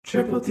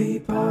Triple D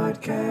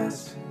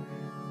Podcast.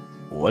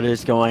 What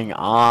is going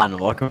on?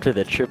 Welcome to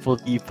the Triple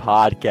D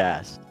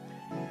Podcast.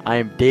 I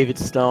am David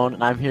Stone,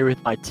 and I'm here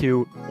with my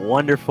two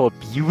wonderful,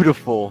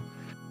 beautiful,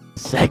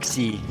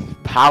 sexy,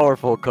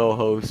 powerful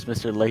co-hosts,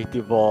 Mr. Lake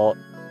Duval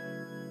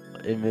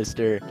and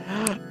Mr.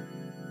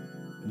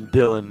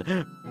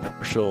 Dylan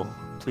Marshall.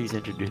 Please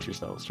introduce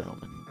yourselves,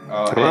 gentlemen.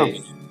 Hey.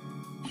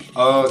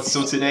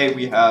 So today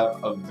we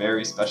have a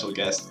very special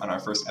guest on our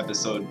first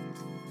episode.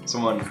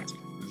 Someone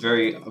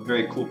a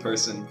very cool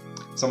person.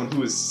 Someone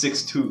who is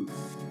 6'2".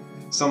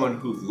 Someone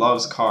who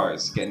loves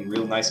cars, getting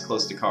real nice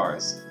close to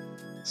cars.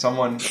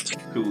 Someone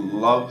who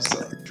loves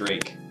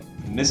Drake.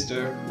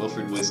 Mr.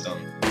 Wilfred Wisdom.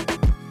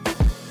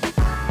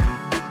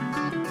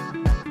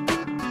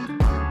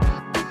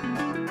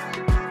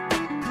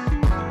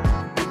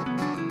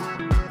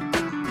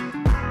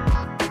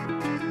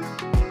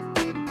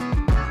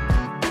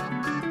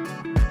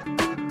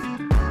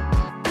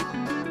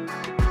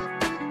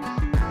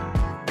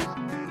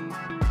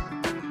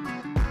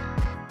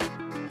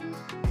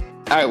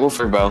 All right,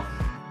 Wilfred, bro.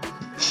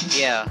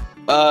 Yeah.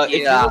 If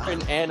you were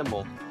an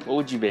animal, what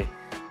would you be?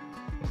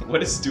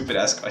 What a stupid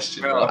ass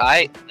question, Bro, bro.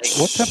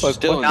 What type of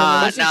Still,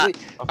 Nah.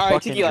 all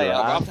right, take Eli.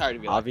 I'm tired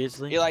of Eli.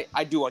 Obviously. Eli,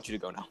 I do want you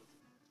to go now.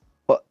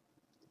 What?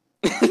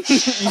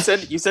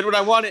 you said what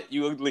I wanted.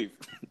 You would leave.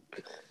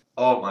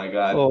 Oh my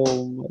god.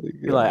 Oh my god.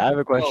 Eli, I have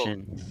a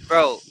question.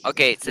 bro,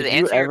 okay, so Did to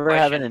you answer your ever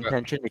have an question, bro,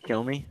 intention to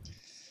kill me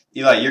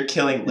Eli, you're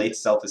killing late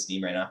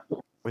self-esteem right now.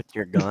 with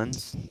your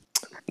guns?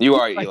 You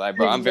are Eli,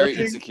 bro. I'm very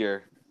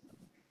insecure.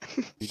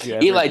 Did you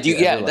ever, Eli, did you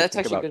yeah, ever, that's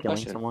think actually a about good killing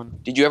question. someone?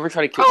 Did you ever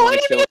try to kill? Oh, I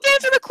didn't even get to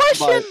answer the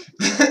question!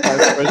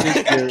 My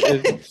presence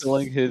here is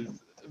killing his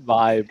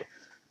vibe.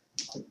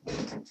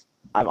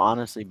 I've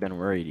honestly been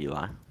worried,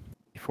 Eli,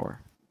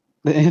 before.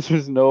 The answer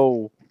is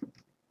no.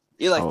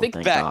 Eli, Oh, think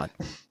thank back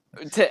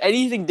to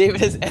anything David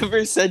has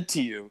ever said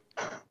to you.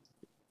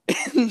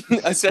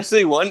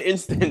 Especially one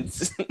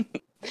instance.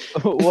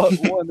 What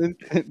one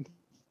instant?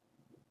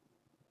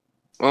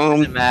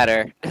 Doesn't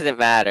matter. Doesn't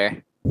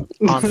matter.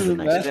 On to the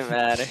next. Doesn't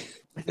matter.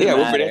 Doesn't Yeah,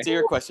 Wilfred, matter. answer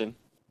your question.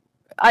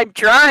 I'm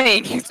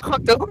trying. You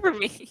talked over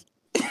me.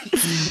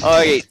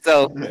 Okay,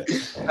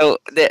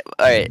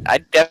 alright,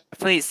 I'd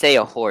definitely say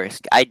a horse.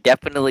 I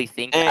definitely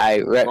think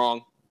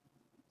Wrong.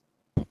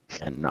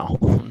 And no,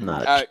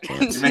 not a Alright.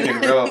 chance. You're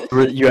making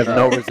real. You have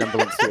no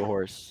resemblance to a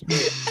horse.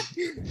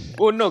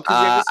 Well, no,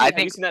 because I have you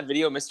think- seen that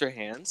video of Mr.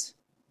 Hands?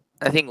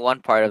 I think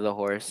one part of the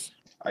horse.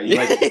 Are you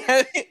like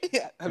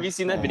Have you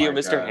seen that Oh video of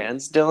my Mr. God.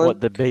 Hands, Dylan? What,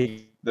 the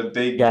big the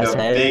big ass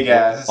head?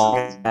 ass?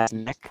 long ass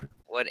neck?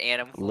 What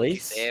animal would you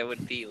Lace? say it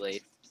would be,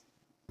 Lace?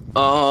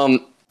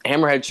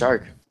 Hammerhead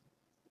shark.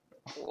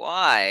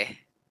 Why?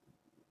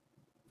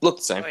 Look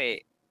the same.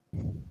 Wait.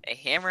 A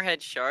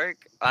hammerhead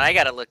shark? Oh, I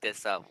gotta look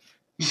this up.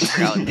 I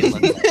forgot what they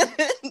look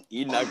like.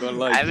 You're not gonna I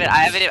like have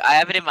it. it. I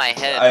have it in my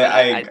head.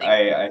 but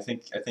I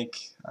think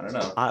I don't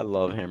know. I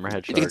love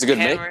hammerhead You think it's a shark. good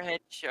make? hammerhead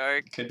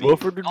shark. Could be.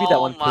 Wilfred would be that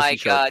Oh one my pussy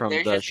shark God, from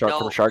there's the just shark no-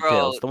 from Shark bro,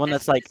 Tales. The one this-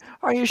 that's like,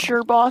 "Are you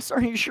sure, boss?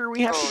 Are you sure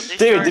we have?" Bro, this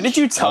Dude, shark- didn't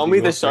you tell me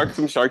the Wilfred. shark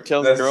from Shark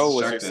Tales That's girl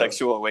was Shark your Tales.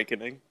 sexual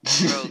awakening?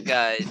 Bro,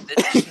 guys,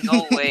 there's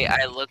no way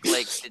I look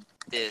like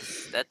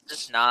this. That's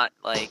just not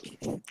like.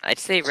 I'd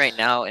say right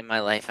now in my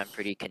life, I'm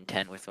pretty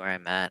content with where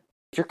I'm at.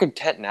 If you're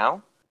content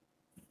now,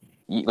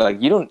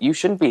 you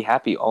shouldn't be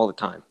happy all the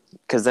time,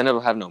 because then it'll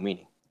have no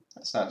meaning.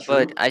 That's not true.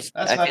 But That's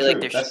I not feel true. like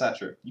there's. That's not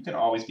true. You can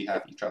always be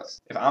happy.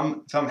 Trust. If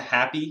I'm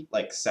happy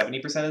like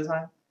 70% of the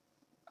time,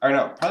 or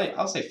no, probably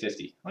I'll say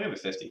 50. I'll give it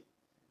 50.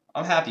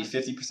 I'm happy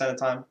 50% of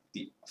the time.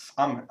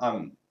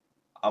 I'm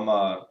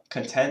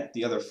content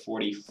the other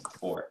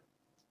 44.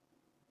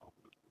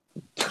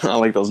 I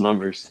like those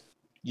numbers.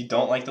 You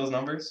don't like those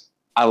numbers?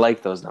 I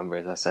like those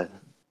numbers. I said.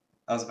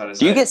 I was about to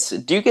say.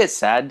 Do you get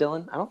sad,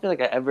 Dylan? I don't feel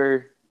like I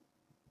ever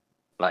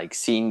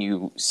seen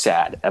you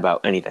sad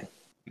about anything.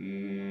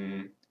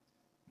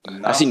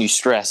 I've seen you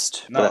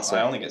stressed. No, but that's I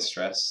it. only get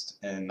stressed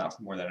and not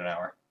for more than an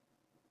hour.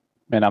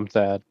 Man, I'm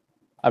sad.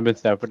 I've been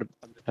sad for the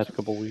past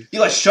couple weeks.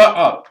 Eli, shut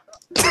up.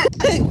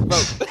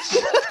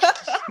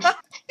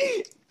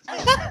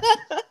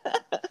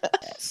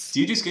 Yes.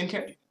 Do you do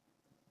skincare?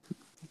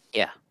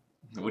 Yeah.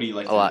 What do you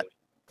like? A lot.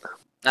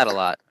 Not a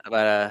lot.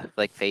 But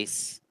like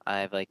face. I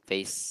have like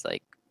face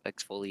like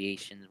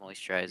exfoliations,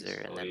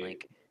 moisturizer, and then Exfoliate.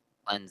 like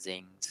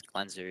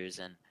cleansers,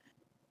 and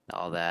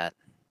all that.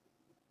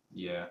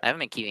 Yeah. I haven't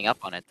been keeping up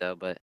on it though,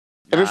 but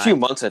Every nah, few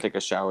months, I take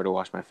a shower to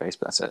wash my face,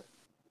 but that's it.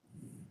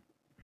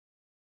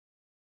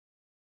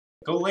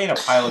 Go lay in a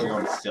pile of your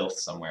own filth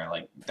somewhere.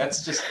 Like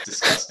that's just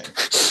disgusting.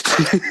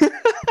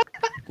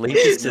 Leaf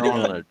is sitting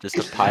on just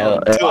a pile.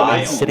 Dylan,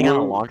 He's that's sitting on a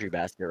rude. laundry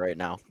basket right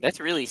now. that's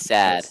really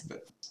sad.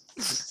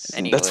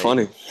 Anyway, That's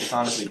funny. It's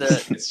honestly,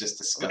 The- it's just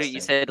What disgusting.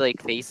 you said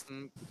like face?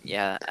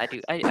 Yeah, I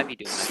do. I be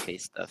doing my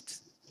face stuff.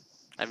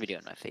 I be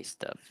doing my face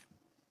stuff.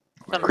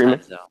 Cream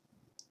it? Sometimes though.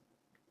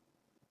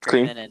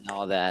 Cream? Creaming and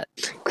all that.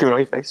 Cream on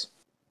your face.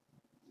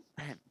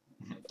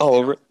 All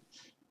over it.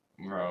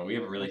 Bro, we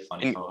have a really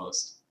funny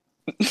co-host.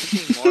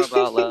 Thinking more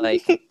about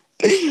like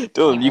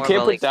Dylan, you More can't about,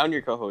 put like- down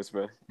your co-host,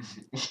 bro.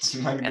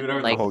 I'm not gonna do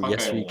whatever Like- the Oh, fuck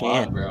yes, I we want,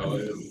 can.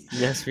 bro.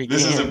 Yes, we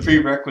This can. is a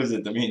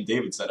prerequisite that me and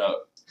David set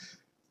up.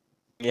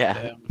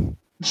 Yeah.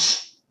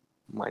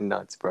 My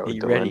nuts, bro. Are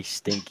you Dylan. ready,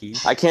 Stinky?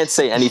 I can't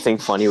say anything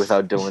funny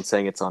without Dylan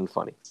saying it's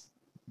unfunny.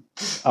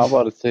 I'm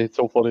about to say it's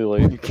so funny,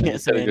 like You can't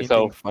said say it anything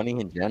yourself. funny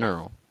in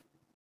general.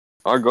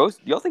 Are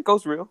ghosts? Y'all think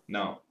ghosts real?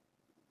 No.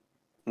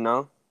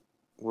 No.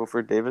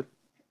 Wilfred, David?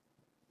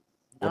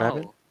 What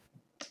happened?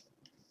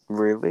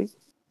 Really?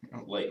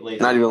 Like,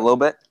 Not even a little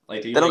bit.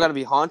 Like, They don't gotta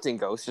be haunting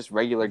ghosts, just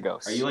regular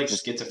ghosts. Are you like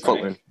Just schizophrenic?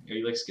 floating. Are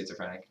you like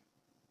schizophrenic?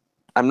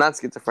 I'm not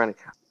schizophrenic.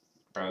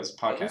 Bro, this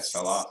podcast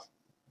fell off.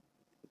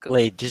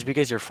 Blade, just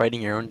because you're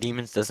fighting your own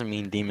demons doesn't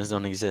mean demons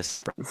don't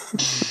exist. Bro.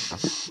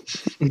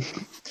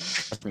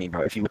 Trust me,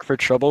 bro. If you look for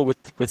trouble with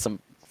some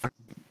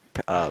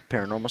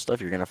paranormal stuff,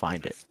 you're gonna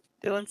find it.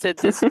 Dylan said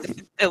this.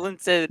 Dylan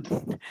said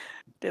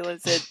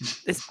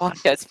this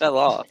podcast fell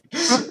off.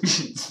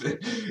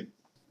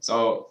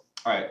 So,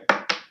 alright.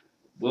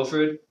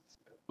 Wilfred, it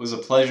was a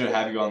pleasure to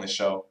have you on the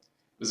show.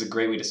 It was a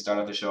great way to start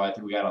off the show. I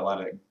think we got a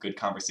lot of good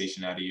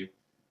conversation out of you.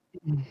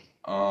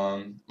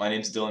 My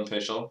name's Dylan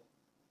Pischel.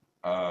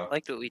 I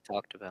liked what we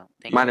talked about.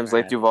 Thank My you name's for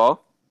Lake having me.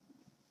 Duval.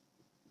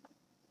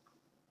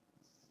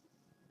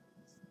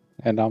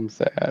 And I'm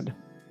sad.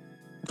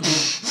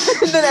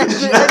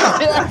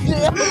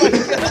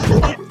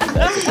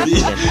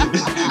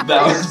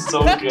 That was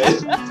so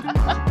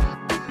good.